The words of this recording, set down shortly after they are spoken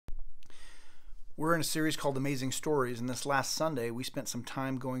We're in a series called Amazing Stories, and this last Sunday we spent some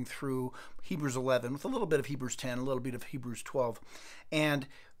time going through Hebrews 11 with a little bit of Hebrews 10, a little bit of Hebrews 12. And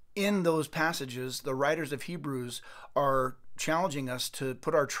in those passages, the writers of Hebrews are challenging us to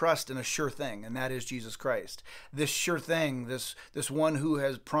put our trust in a sure thing, and that is Jesus Christ. This sure thing, this one who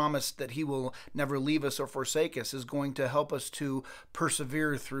has promised that he will never leave us or forsake us, is going to help us to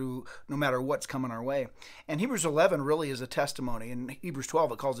persevere through no matter what's coming our way. And Hebrews 11 really is a testimony. In Hebrews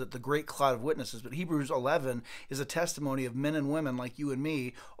 12 it calls it the great cloud of witnesses, but Hebrews 11 is a testimony of men and women like you and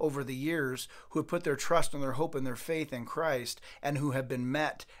me over the years who have put their trust and their hope and their faith in Christ, and who have been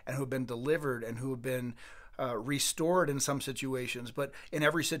met and who have been delivered and who have been restored in some situations, but in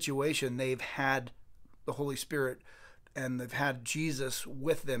every situation they've had the Holy Spirit and they've had Jesus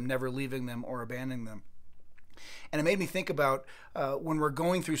with them, never leaving them or abandoning them. And it made me think about when we're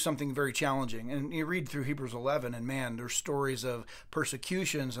going through something very challenging. And you read through Hebrews 11, and man, there's stories of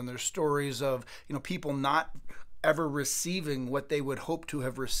persecutions, and there's stories of people not ever receiving what they would hope to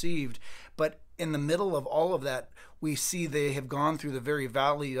have received. But in the middle of all of that, we see they have gone through the very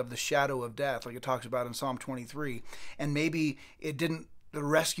valley of the shadow of death, like it talks about in Psalm 23. And maybe the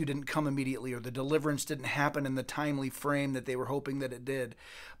rescue didn't come immediately, or the deliverance didn't happen in the timely frame that they were hoping that it did.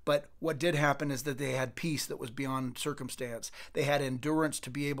 But what did happen is that they had peace that was beyond circumstance. They had endurance to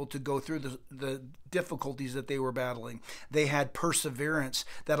be able to go through the difficulties that they were battling. They had perseverance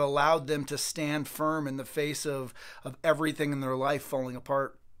that allowed them to stand firm in the face of everything in their life falling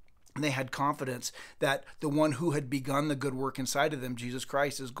apart. And they had confidence that the one who had begun the good work inside of them, Jesus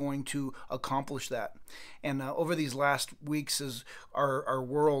Christ, is going to accomplish that. And over these last weeks, as our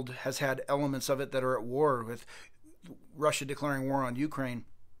world has had elements of it that are at war, with Russia declaring war on Ukraine,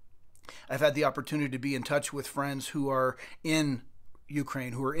 I've had the opportunity to be in touch with friends who are in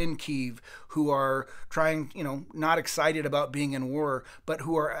Ukraine, who are in Kiev, who are trying, not excited about being in war, but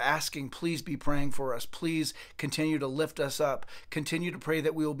who are asking, please be praying for us. Please continue to lift us up. Continue to pray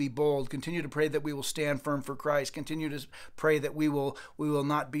that we will be bold. Continue to pray that we will stand firm for Christ. Continue to pray that we will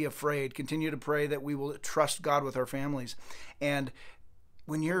not be afraid. Continue to pray that we will trust God with our families. And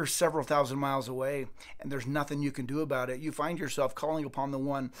when you're several thousand miles away and there's nothing you can do about it, you find yourself calling upon the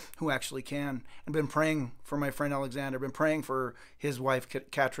one who actually can. I've been praying for my friend Alexander, been praying for his wife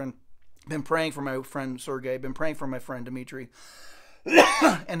Katrin, been praying for my friend Sergey, been praying for my friend Dmitry.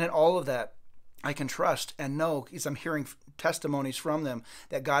 And in all of that, I can trust and know, as I'm hearing testimonies from them,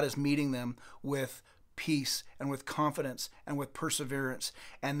 that God is meeting them with peace and with confidence and with perseverance,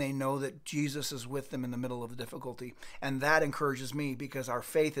 and they know that Jesus is with them in the middle of the difficulty. And that encourages me, because our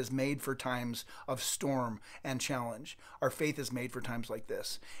faith is made for times of storm and challenge. Our faith is made for times like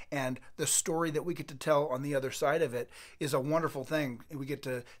this, and the story that we get to tell on the other side of it is a wonderful thing. We get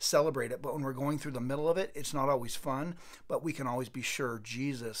to celebrate it, but when we're going through the middle of it, it's not always fun, but we can always be sure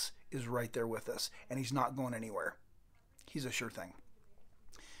Jesus is right there with us, and he's not going anywhere. He's a sure thing.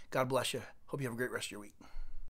 God bless you. Hope you have a great rest of your week.